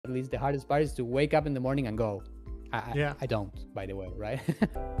least the hardest part is to wake up in the morning and go. Yeah. I don't, by the way, right?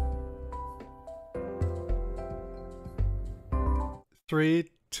 3,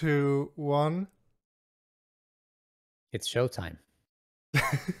 2, 1. It's showtime.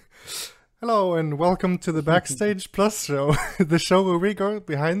 Hello and welcome to the Backstage Plus show, the show where we go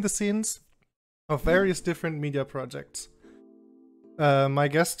behind the scenes of various different media projects. My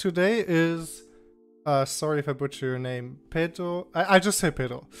guest today is, sorry if I butcher your name, Pedro. I just say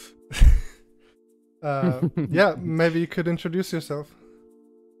Pedro. Yeah, maybe you could introduce yourself.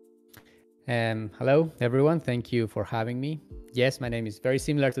 Hello, everyone. Thank you for having me. Yes, my name is very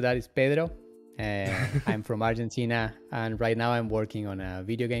similar to that. It's Pedro. I'm from Argentina, and right now I'm working on a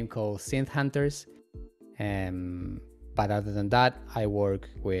video game called Synth Hunters. But other than that, I work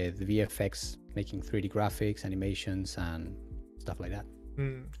with VFX, making 3D graphics, animations, and stuff like that.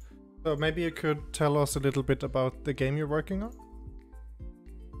 So maybe you could tell us a little bit about the game you're working on?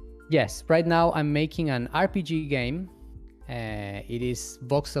 Yes, right now I'm making an RPG game. It is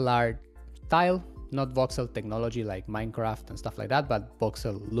voxel art style, not voxel technology like Minecraft and stuff like that, but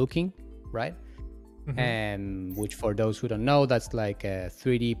voxel looking, right? Which for those who don't know, that's like a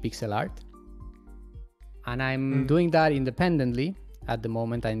 3D pixel art. And I'm doing that independently. At the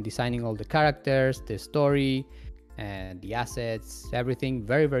moment, I'm designing all the characters, the story, and the assets, everything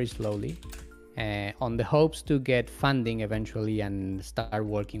very, very slowly, on the hopes to get funding eventually and start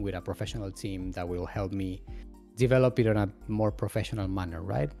working with a professional team that will help me develop it in a more professional manner,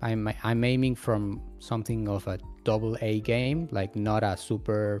 right? I'm aiming from something of a AA game, like not a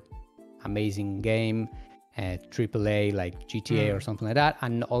super amazing game, AAA like GTA or something like that,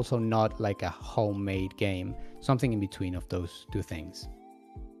 and also not like a homemade game, something in between of those two things.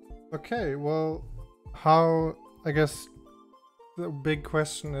 Okay, well, I guess the big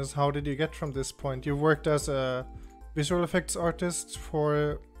question is, how did you get from this point? You worked as a visual effects artist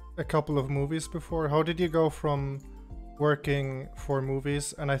for a couple of movies before. How did you go from working for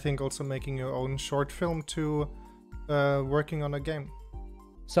movies and I think also making your own short film to working on a game?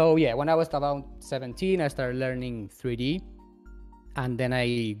 So yeah, when I was about 17, I started learning 3D, and then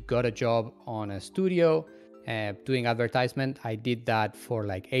I got a job on a studio doing advertisement. I did that for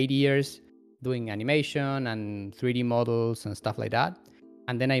like 8 years, doing animation and 3D models and stuff like that.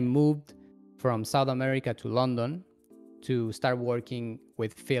 And then I moved from South America to London to start working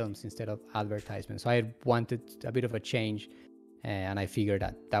with films instead of advertisements. So I wanted a bit of a change, and I figured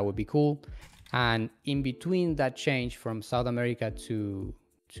that that would be cool. And in between that change from South America to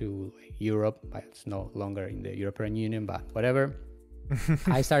Europe, but it's no longer in the European Union, but whatever,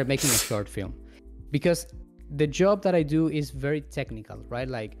 I started making a short film. Because the job that I do is very technical, right?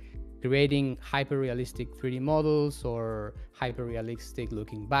 Like creating hyper-realistic 3D models or hyper-realistic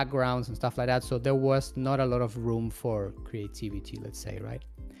looking backgrounds and stuff like that. So there was not a lot of room for creativity, let's say, right?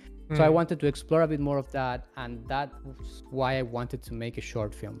 So I wanted to explore a bit more of that, and that was why I wanted to make a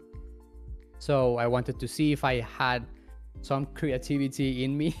short film. So I wanted to see if I had some creativity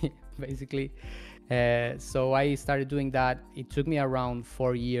in me, basically. So I started doing that. It took me around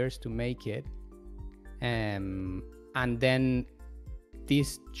 4 years to make it. And then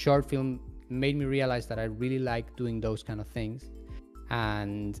this short film made me realize that I really like doing those kind of things.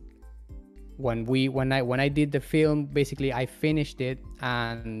 And when I did the film, basically I finished it,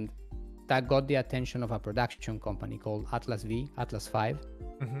 and that got the attention of a production company called Atlas 5.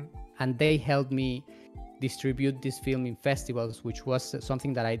 And they helped me distribute this film in festivals, which was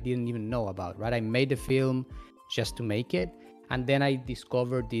something that I didn't even know about, right? I made the film just to make it, and then I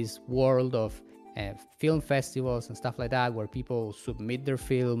discovered this world of film festivals and stuff like that, where people submit their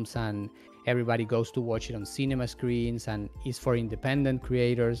films and everybody goes to watch it on cinema screens, and it's for independent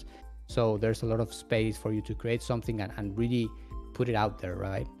creators. So there's a lot of space for you to create something and really put it out there,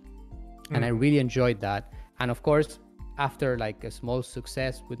 right? And I really enjoyed that. And of course, after like a small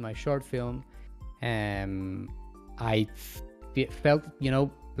success with my short film, I felt,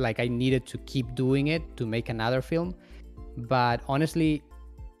 like I needed to keep doing it to make another film. But honestly,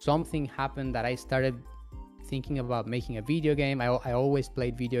 something happened that I started thinking about making a video game. I always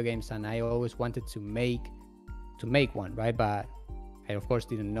played video games, and I always wanted to make one, right? But I of course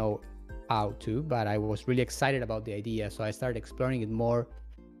didn't know how to, but I was really excited about the idea. So I started exploring it more,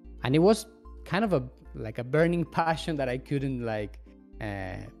 and it was kind of a burning passion that I couldn't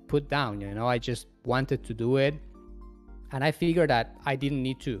put down. I just wanted to do it, and I figured that I didn't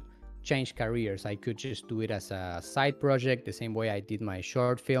need to change careers. I could just do it as a side project, the same way I did my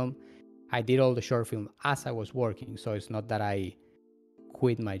short film. I did all the short film as I was working, so it's not that I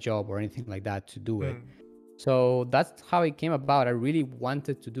quit my job or anything like that to do it. So that's how it came about. I really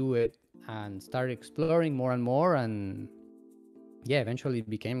wanted to do it and started exploring more and more, and yeah, eventually it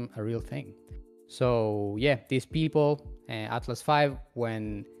became a real thing. So yeah, these people, Atlas 5,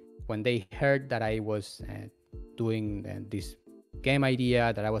 when they heard that I was doing this game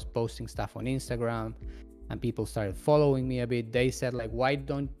idea, that I was posting stuff on Instagram, and people started following me a bit, they said like, why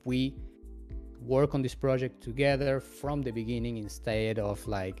don't we work on this project together from the beginning instead of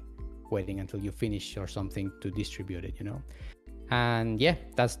like waiting until you finish or something to distribute it, you know? And yeah,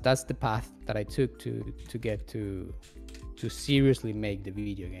 that's the path that I took to get to seriously make the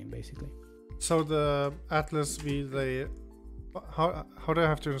video game, basically. So the Atlas V, they how do I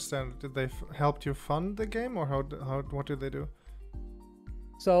have to understand? Did they help you fund the game, or what did they do?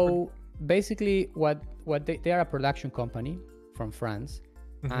 So basically, what they are a production company from France,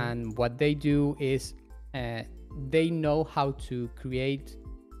 mm-hmm. and what they do is they know how to create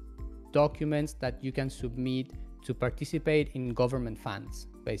documents that you can submit to participate in government funds,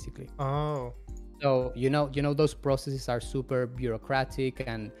 basically. Oh. So you know those processes are super bureaucratic,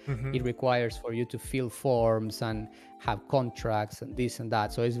 and mm-hmm. it requires for you to fill forms and have contracts and this and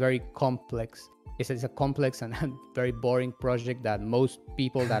that. So it's very complex. It's a complex and very boring project that most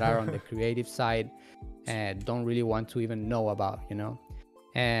people that are on the creative side don't really want to even know about, you know.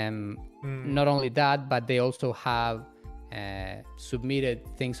 Not only that, but they also have submitted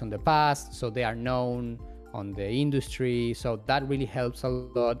things on the past, so they are known on the industry. So that really helps a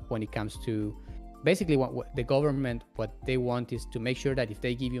lot when it comes to basically what the government, what they want is to make sure that if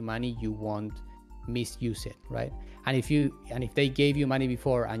they give you money, you won't misuse it, right? And if they gave you money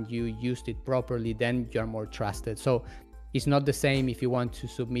before and you used it properly, then you're more trusted. So it's not the same if you want to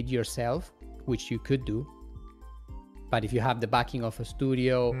submit yourself, which you could do, but if you have the backing of a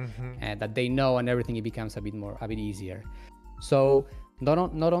studio mm-hmm. That they know and everything, it becomes a bit easier. So not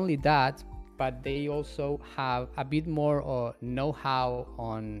only that, but they also have a bit more know-how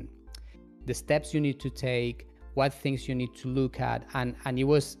on the steps you need to take, what things you need to look at, and it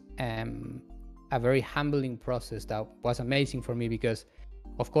was a very humbling process that was amazing for me, because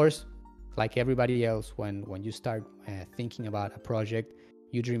of course, like everybody else, when you start thinking about a project,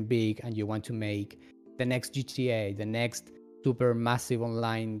 you dream big and you want to make the next GTA, the next super massive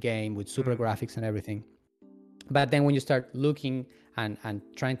online game with super graphics and everything. But then when you start looking and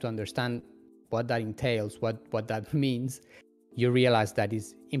trying to understand what that entails, what that means, you realize that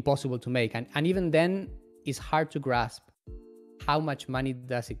it's impossible to make. And even then, it's hard to grasp how much money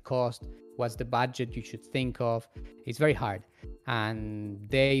does it cost, what's the budget you should think of. It's very hard. And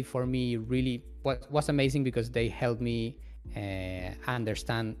they, for me, really was amazing, because they helped me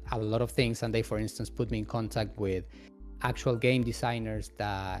understand a lot of things. And they, for instance, put me in contact with actual game designers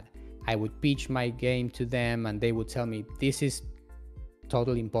that I would pitch my game to them, and they would tell me, this is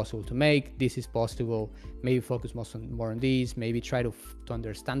totally impossible to make, this is possible, maybe focus more on this, maybe try to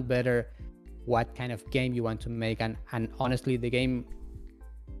understand better what kind of game you want to make. And honestly, the game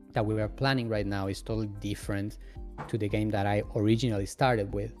that we are planning right now is totally different to the game that I originally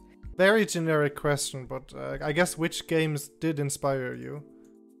started with. Very generic question, but I guess which games did inspire you?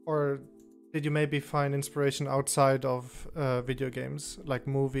 Or did you maybe find inspiration outside of video games, like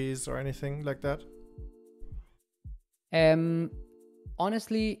movies or anything like that?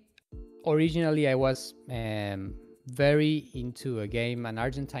 Honestly, originally I was very into a game, an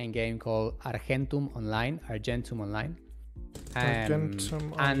Argentine game called Argentum Online. Argentum Online?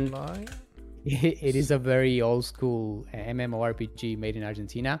 It is a very old school MMORPG made in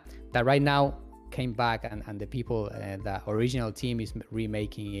Argentina that right now came back, and the people, the original team is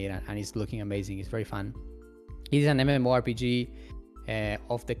remaking it, and it's looking amazing. It's very fun. It is an MMORPG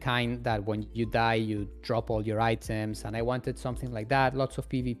of the kind that when you die, you drop all your items, and I wanted something like that. Lots of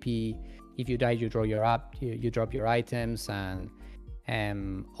PvP. If you die, you drop your items,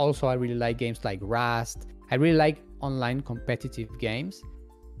 and also I really like games like Rust. I really like online competitive games,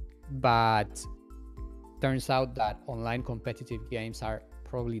 but turns out that online competitive games are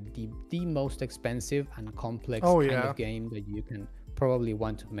probably the most expensive and complex kind of game that you can probably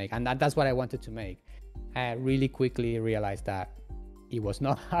want to make, and that's what I wanted to make. I really quickly realized that it was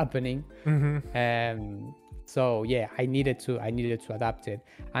not happening. So yeah, I needed to adapt it,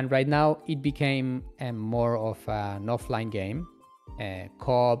 and right now it became more of an offline game,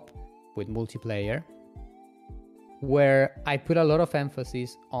 co-op with multiplayer, where I put a lot of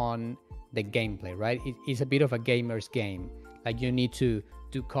emphasis on the gameplay, right? It's a bit of a gamer's game. Like, you need to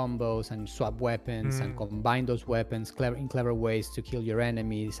do combos and swap weapons and combine those weapons in clever ways to kill your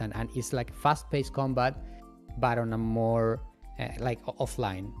enemies, and it's like fast-paced combat, but on a more like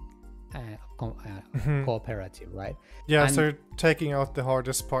offline cooperative, right? Yeah, and so you're taking out the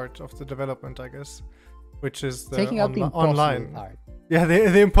hardest part of the development, I guess, which is the taking out the online part. Yeah,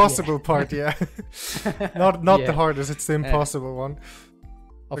 the impossible part, yeah. Not the Yeah, hardest, it's the impossible one.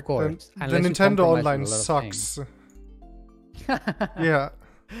 of Like, course. the Unless you Nintendo compromise with Online a lot of sucks. things. Yeah.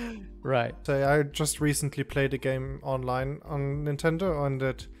 Right. So I just recently played a game online on Nintendo and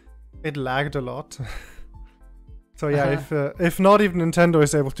it lagged a lot. So yeah, if not even Nintendo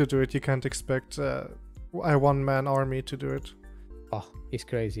is able to do it, you can't expect a one-man army to do it. Oh, it's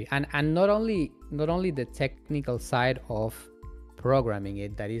crazy. And not only the technical side of programming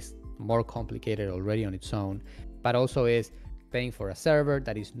it that is more complicated already on its own, but also is paying for a server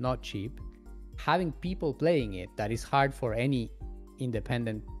that is not cheap, having people playing it that is hard for any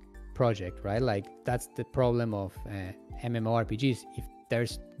independent project, right? Like that's the problem of MMORPGs. If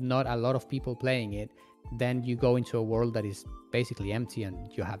there's not a lot of people playing it, then you go into a world that is basically empty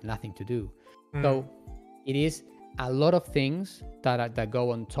and you have nothing to do. So it is a lot of things that go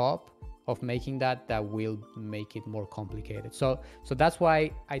on top of making that will make it more complicated. So that's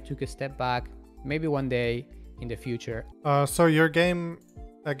why I took a step back. Maybe one day in the future. So your game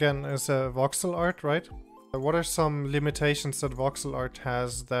again is a voxel art, right? What are some limitations that voxel art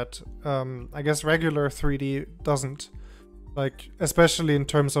has that I guess regular 3D doesn't? Like especially in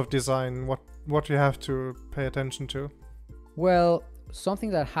terms of design, what you have to pay attention to? Well, something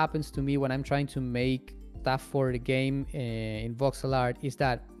that happens to me when I'm trying to make stuff for the game in voxel art is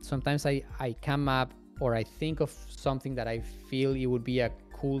that sometimes I come up or I think of something that I feel it would be a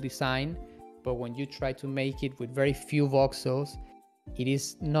cool design, but when you try to make it with very few voxels, it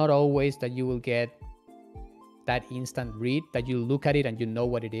is not always that you will get that instant read, that you look at it and you know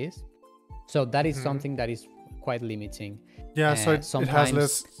what it is. So that is something that is quite limiting. Yeah, so it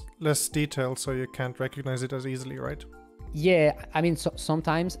has less detail, so you can't recognize it as easily, right? Yeah, I mean,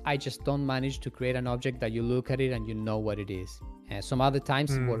 sometimes I just don't manage to create an object that you look at it and you know what it is. Some other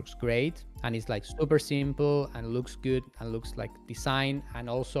times it works great and it's like super simple and looks good and looks like design and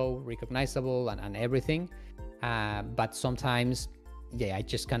also recognizable and everything. But sometimes, yeah, I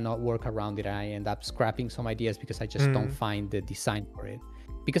just cannot work around it. I end up scrapping some ideas because I just don't find the design for it.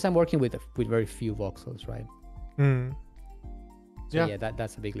 Because I'm working with very few voxels, right? So yeah,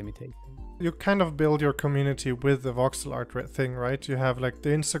 that's a big limitation. You kind of build your community with the voxel art thing, right? You have like the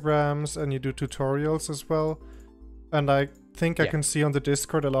Instagrams and you do tutorials as well. And I think I can see on the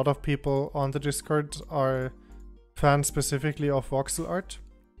Discord, a lot of people on the Discord are fans specifically of voxel art.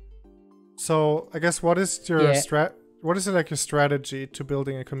 So I guess what is your what is your strategy to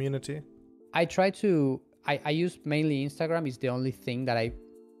building a community? I try to, I use mainly Instagram. Is the only thing that I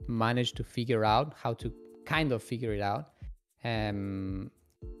managed to figure out how to kind of figure it out.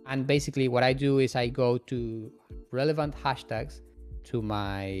 And basically what I do is I go to relevant hashtags to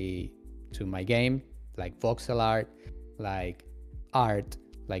my game, like voxel art, like art,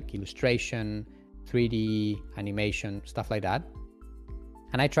 like illustration, 3D, animation, stuff like that.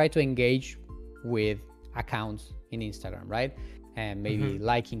 And I try to engage with accounts in Instagram, right? And maybe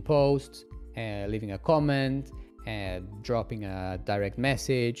liking posts, leaving a comment, dropping a direct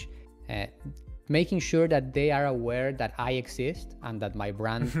message, making sure that they are aware that I exist and that my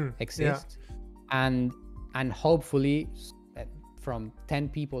brand exists. And hopefully from 10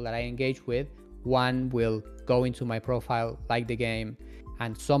 people that I engage with, one will go into my profile, like the game,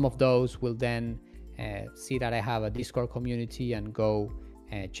 and some of those will then see that I have a Discord community and go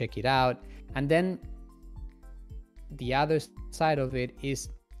check it out. And then the other side of it is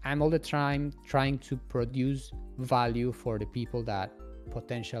I'm all the time trying to produce value for the people that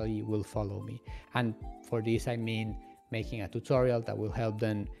potentially will follow me. And for this, I mean making a tutorial that will help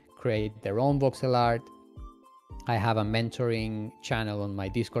them create their own voxel art. I have a mentoring channel on my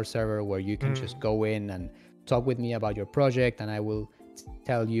Discord server where you can just go in and talk with me about your project, and I will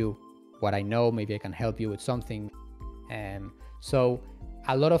tell you what I know. Maybe I can help you with something. So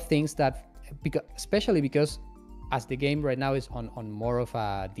a lot of things that, especially because as the game right now is on more of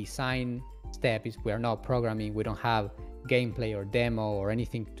a design step, is we're not programming, we don't have gameplay or demo or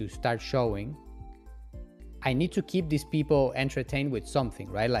anything to start showing. I need to keep these people entertained with something,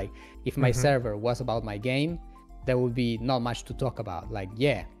 right? Like if my server was about my game, there would be not much to talk about. Like,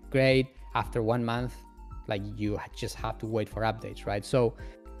 yeah, great. After 1 month, like you just have to wait for updates, right? So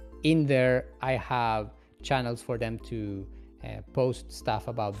in there, I have channels for them to post stuff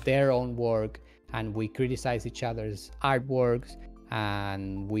about their own work, and we criticize each other's artworks,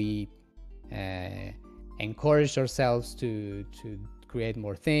 and we encourage ourselves to create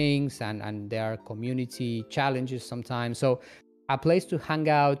more things, and there are community challenges sometimes. So a place to hang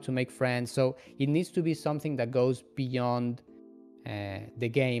out, to make friends. So it needs to be something that goes beyond the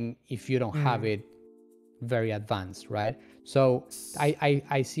game if you don't have it very advanced, right? So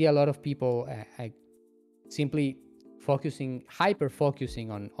I see a lot of people simply hyper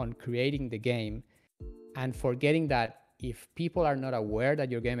focusing on creating the game, and forgetting that if people are not aware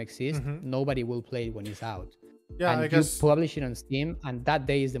that your game exists, nobody will play it when it's out. Yeah, And I guess you publish it on Steam, and that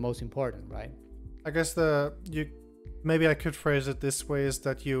day is the most important, right? I guess maybe I could phrase it this way, is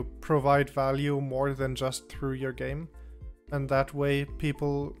that you provide value more than just through your game, and that way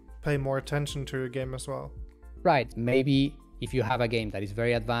people pay more attention to your game as well. Right. Maybe if you have a game that is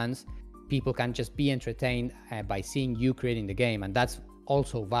very advanced, people can just be entertained by seeing you creating the game, and that's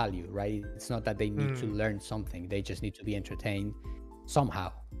also value, right? It's not that they need to learn something, they just need to be entertained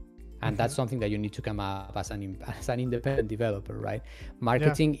somehow. And that's something that you need to come up as an independent developer, right?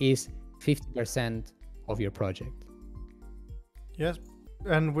 Marketing is 50% of your project. Yes.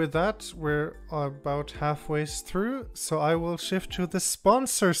 And with that, we're about halfway through, so I will shift to the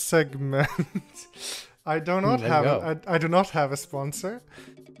sponsor segment. I do not have a sponsor.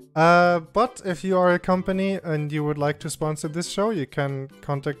 But if you are a company and you would like to sponsor this show, you can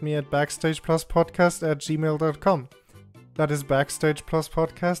contact me at backstagepluspodcast@gmail.com. That is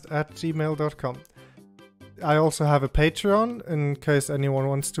backstagepluspodcast@gmail.com. I also have a Patreon in case anyone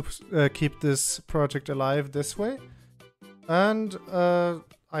wants to keep this project alive this way. And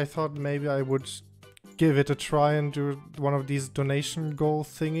I thought maybe I would give it a try and do one of these donation goal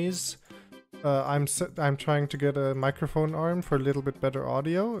thingies. I'm trying to get a microphone arm for a little bit better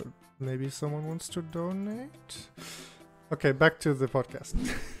audio. Maybe someone wants to donate. Okay, back to the podcast.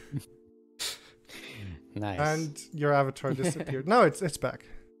 Nice. And your avatar disappeared. No, it's back.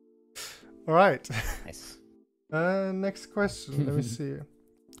 All right. Nice. Next question. Let me see.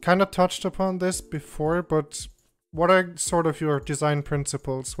 Kind of touched upon this before, but what are sort of your design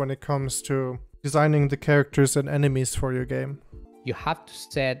principles when it comes to designing the characters and enemies for your game? You have to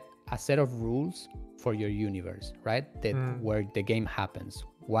set a set of rules for your universe, right? Where the game happens.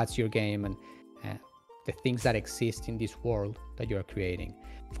 What's your game, and the things that exist in this world that you're creating.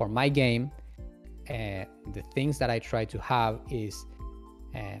 For my game, the things that I try to have is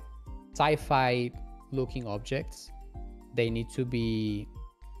sci-fi looking objects. They need to be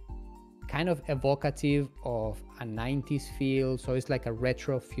kind of evocative of a 90s feel, so it's like a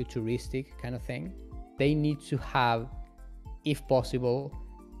retro futuristic kind of thing. They need to have, if possible,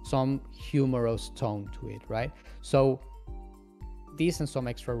 some humorous tone to it, right? So these and some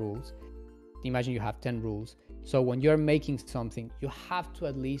extra rules. Imagine you have 10 rules. So when you're making something, you have to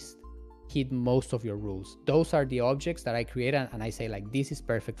at least hit most of your rules. Those are the objects that I create, and I say like, this is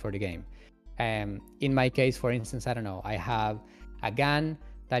perfect for the game. In my case, for instance, I don't know, I have a gun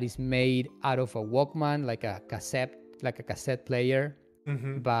that is made out of a Walkman, like a cassette player,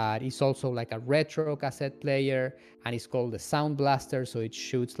 but it's also like a retro cassette player, and it's called the Sound Blaster, so it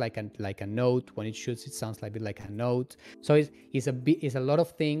shoots like a note. When it shoots, it sounds like a note. So it's a lot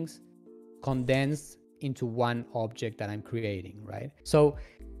of things condensed into one object that I'm creating, right? So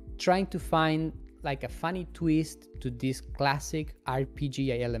trying to find like a funny twist to these classic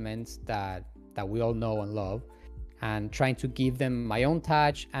RPG elements that we all know and love, and trying to give them my own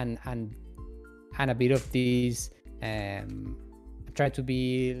touch and a bit of these try to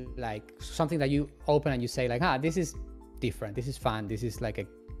be like something that you open and you say like, this is different, this is fun, this is like a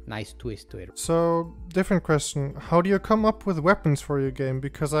nice twist to it. So, different question. How do you come up with weapons for your game?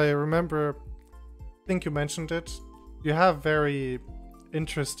 Because I remember, I think you mentioned it, you have very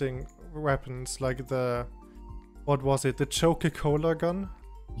interesting weapons, like the Coca-Cola gun?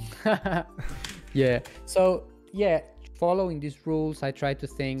 Yeah. So, yeah, following these rules, I try to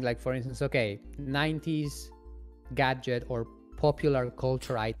think like, for instance, okay, 90s gadget or popular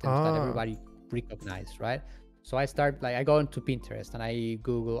culture items that everybody recognizes, right? So I start like, I go into Pinterest and I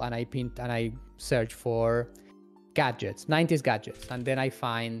Google and I search for gadgets, 90s gadgets, and then I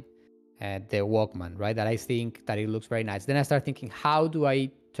find the Walkman, right? That I think that it looks very nice. Then I start thinking, how do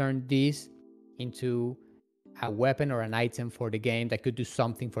I turn this into a weapon or an item for the game that could do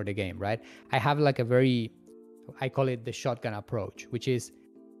something for the game, right? I have like I call it the shotgun approach, which is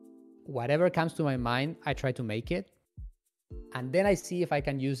whatever comes to my mind, I try to make it. And then I see if I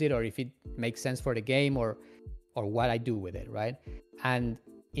can use it or if it makes sense for the game or what I do with it, right? And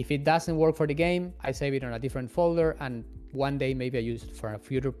if it doesn't work for the game, I save it on a different folder, and one day maybe I use it for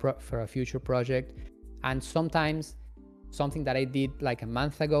a future project. And sometimes something that I did like a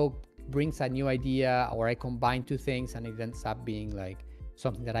month ago brings a new idea, or I combine two things and it ends up being like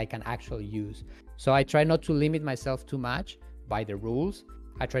something that I can actually use. So I try not to limit myself too much by the rules.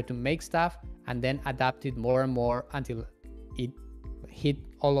 I try to make stuff and then adapt it more and more until it hit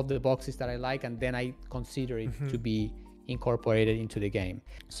all of the boxes that I like, and then I consider it to be incorporated into the game.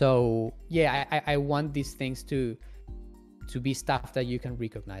 So yeah, I want these things to to be stuff that you can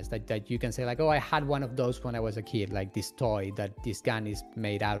recognize, that you can say like, oh, I had one of those when I was a kid, like this toy that this gun is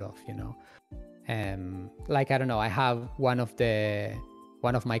made out of, you know. Like, I don't know, I have one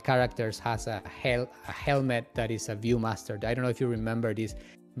of my characters has a helmet that is a Viewmaster. I don't know if you remember these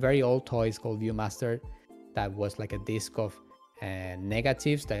very old toys called Viewmaster that was like a disc of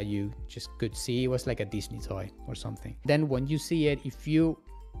negatives that you just could see. It was like a Disney toy or something. Then when you see it, if you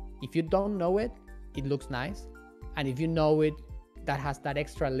don't know it, it looks nice, and if you know it, that has that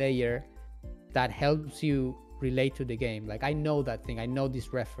extra layer that helps you relate to the game. Like, I know that thing, I know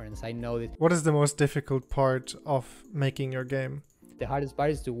this reference, I know it. What is the most difficult part of making your game? The hardest part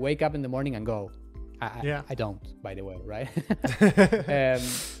is to wake up in the morning and go. I don't, by the way, right?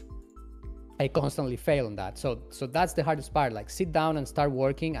 I constantly fail on that. So that's the hardest part. Like, sit down and start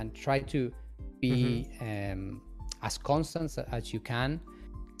working and try to be as constant as you can.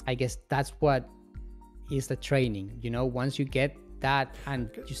 I guess that's what is the training. You know, once you get that and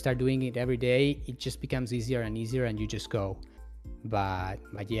you start doing it every day, it just becomes easier and easier, and you just go. But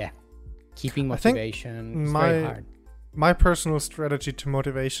yeah, keeping motivation is very hard. My personal strategy to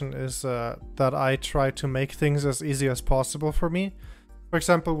motivation is that I try to make things as easy as possible for me. For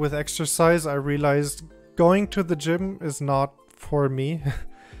example, with exercise, I realized going to the gym is not for me.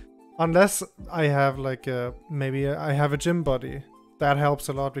 Unless I have like maybe I have a gym buddy. That helps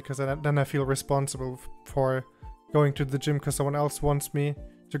a lot, because then I feel responsible for going to the gym because someone else wants me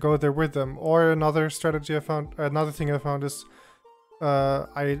to go there with them. Or another thing I found is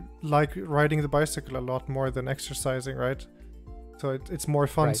I like riding the bicycle a lot more than exercising, right? So it's more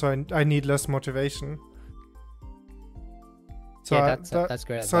fun, right. So I need less motivation. So yeah, that's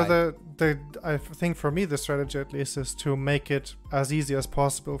great. So I think for me the strategy at least is to make it as easy as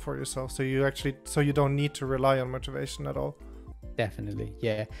possible for yourself, so you don't need to rely on motivation at all. Definitely,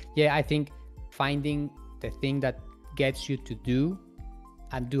 yeah. I think finding the thing that gets you to do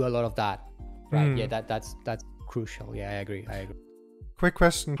and do a lot of that, right? Yeah, that's crucial. Yeah, I agree. Quick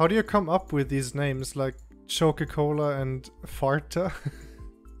question: how do you come up with these names like Coca-Cola and Farta?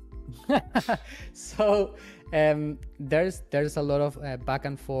 So there's a lot of back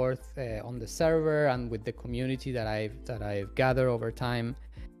and forth on the server and with the community that I've gathered over time.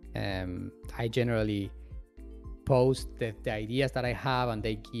 I generally post the ideas that I have, and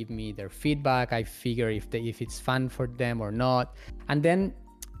they give me their feedback. I figure if it's fun for them or not, and then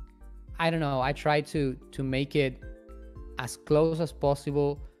I don't know, I try to make it as close as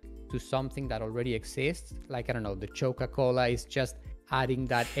possible to something that already exists. Like, I don't know, the Coca-Cola is just adding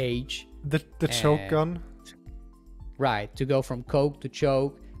that age, the choke gun, right, to go from Coke to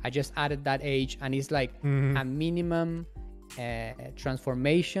choke. I just added that age, and it's like a minimum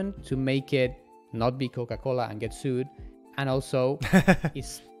transformation to make it not be Coca-Cola and get sued, and also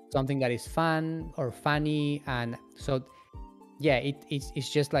it's something that is fun or funny. And so yeah, it's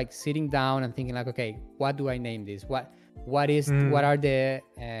just like sitting down and thinking like, okay, what do I name this? What are the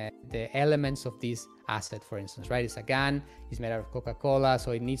elements of this asset, for instance, right? It's a gun, it's made out of Coca-Cola,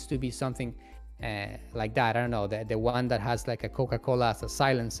 so it needs to be something like that. I don't know, the one that has like a Coca-Cola as a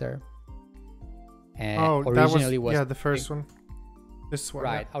silencer. Originally was the first one. This one,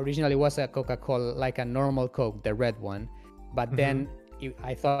 right? Yeah. Originally was a Coca-Cola, like a normal Coke, the red one, but then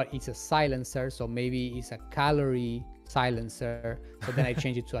I thought it's a silencer, so maybe it's a calorie silencer. So then I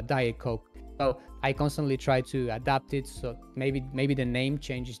changed it to a Diet Coke. So I constantly try to adapt it. So maybe the name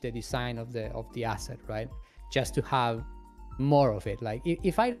changes the design of the asset, right? Just to have more of it. Like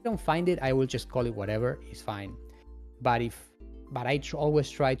if I don't find it, I will just call it whatever. It's fine. But I always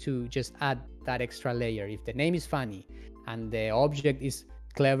try to just add that extra layer. If the name is funny and the object is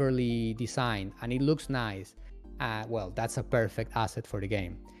cleverly designed and it looks nice, well, that's a perfect asset for the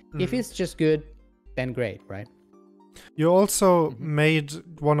game. If it's just good, then great, right? You also made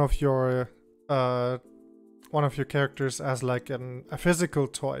one of your characters as like a physical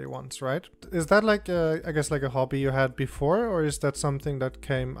toy once, right? Is that like I guess like a hobby you had before, or is that something that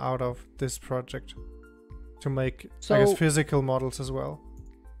came out of this project to make, I guess, physical models as well?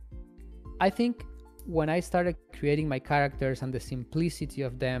 I think when I started creating my characters, and the simplicity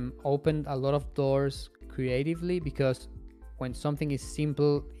of them opened a lot of doors creatively, because when something is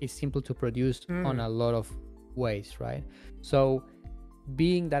simple, it's simple to produce on a lot of ways, right? So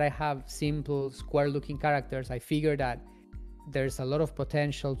being that I have simple square looking characters, I figure that there's a lot of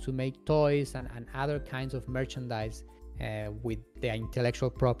potential to make toys and other kinds of merchandise with the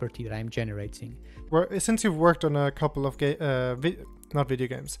intellectual property that I'm generating. Well, since you've worked on a couple of not video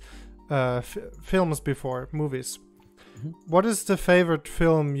games, films before, movies, what is the favorite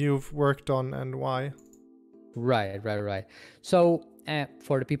film you've worked on and why? Right. So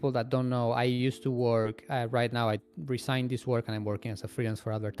for the people that don't know, I used to work, right now I resigned this work and I'm working as a freelance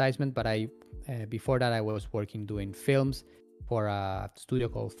for advertisement, but before that I was working doing films for a studio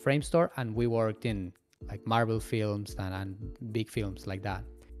called Frame Store, and we worked in like Marvel films and big films like that.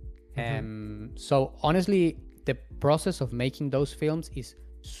 So honestly, the process of making those films is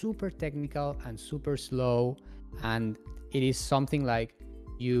super technical and super slow, and it is something like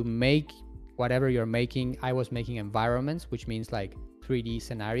you make whatever you're making. I was making environments, which means like 3D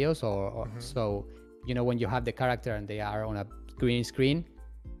scenarios, or so, you know, when you have the character and they are on a green screen,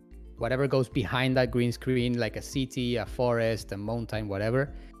 whatever goes behind that green screen, like a city, a forest, a mountain,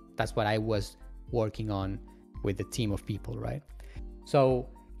 whatever, that's what I was working on with the team of people, right? So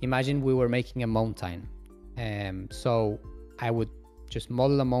imagine we were making a mountain. So I would just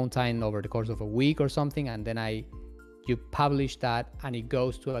model a mountain over the course of a week or something, and then you publish that, and it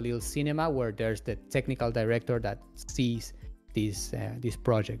goes to a little cinema where there's the technical director that sees this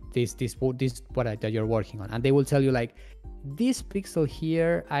project, this that you're working on, and they will tell you like, this pixel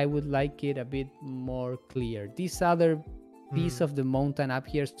here, I would like it a bit more clear. This other piece of the mountain up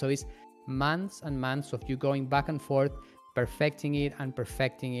here. So it's months and months of you going back and forth, perfecting it and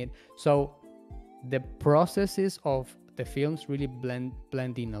perfecting it. So the processes of the films really blend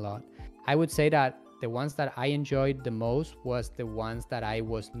in a lot. I would say that the ones that I enjoyed the most was the ones that I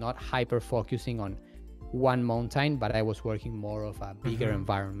was not hyper focusing on one mountain, but I was working more of a bigger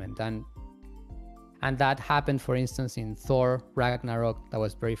environment. And that happened, for instance, in Thor Ragnarok. That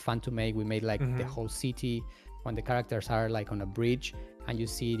was very fun to make. We made like the whole city when the characters are like on a bridge, and you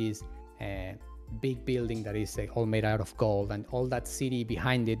see this big building that is all made out of gold, and all that city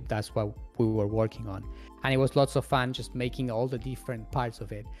behind it. That's what we were working on, and it was lots of fun just making all the different parts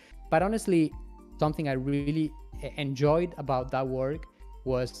of it. But honestly, something I really enjoyed about that work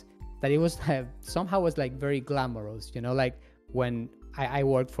was that it was somehow was like very glamorous, you know, like when I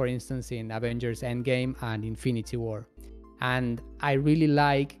worked, for instance, in Avengers Endgame and Infinity War, and I really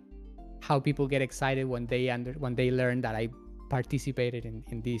like how people get excited when they learn that I participated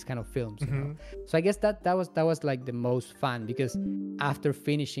in these kind of films, you know? So I guess that was like the most fun, because after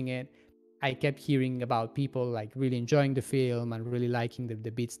finishing it, I kept hearing about people like really enjoying the film and really liking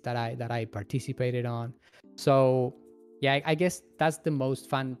the bits that I participated on. So yeah, I guess that's the most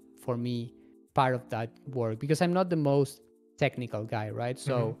fun for me part of that work, because I'm not the most technical guy, right?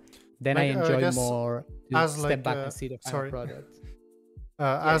 So then like, I enjoy more to step like, back and see the final product.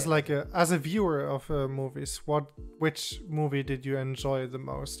 As a viewer of movies, which movie did you enjoy the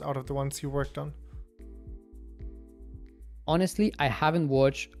most out of the ones you worked on? Honestly, I haven't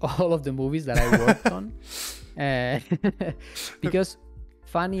watched all of the movies that I worked on, because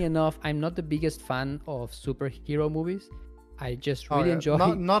funny enough, I'm not the biggest fan of superhero movies. I just really enjoy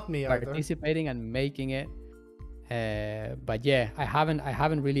not me participating and making it. But yeah, I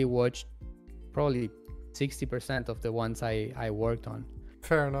haven't really watched probably 60% of the ones I worked on.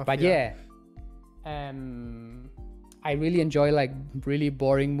 Fair enough. But yeah, I really enjoy like really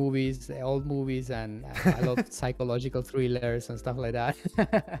boring movies, old movies, and I love psychological thrillers and stuff like that.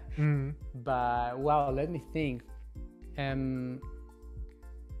 But wow, let me think.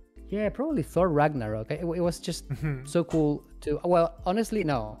 Yeah, probably Thor Ragnarok. It was just so cool to. Well, honestly,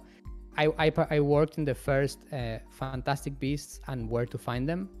 no. I worked in the first Fantastic Beasts and Where to Find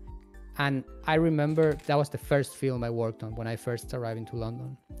Them, and I remember that was the first film I worked on when I first arrived into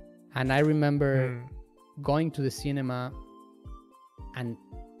London. And I remember going to the cinema, and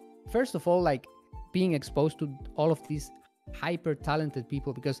first of all, like being exposed to all of these hyper talented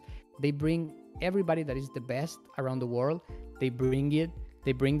people, because they bring everybody that is the best around the world. They bring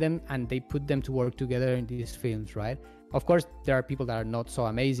them and they put them to work together in these films, right? Of course, there are people that are not so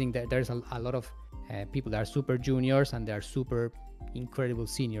amazing. There's a lot of people that are super juniors and they are super incredible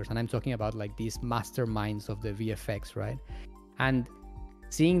seniors. And I'm talking about like these masterminds of the VFX, right? And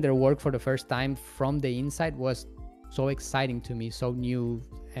seeing their work for the first time from the inside was so exciting to me, so new.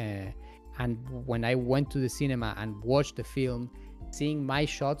 And when I went to the cinema and watched the film, seeing my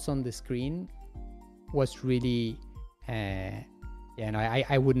shots on the screen was really,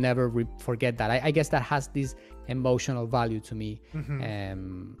 I would never forget that. I guess that has this emotional value to me.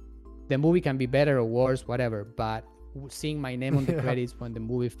 The movie can be better or worse, whatever, but seeing my name on the credits when the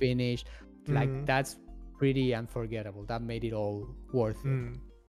movie finished, like that's pretty unforgettable. That made it all worth it.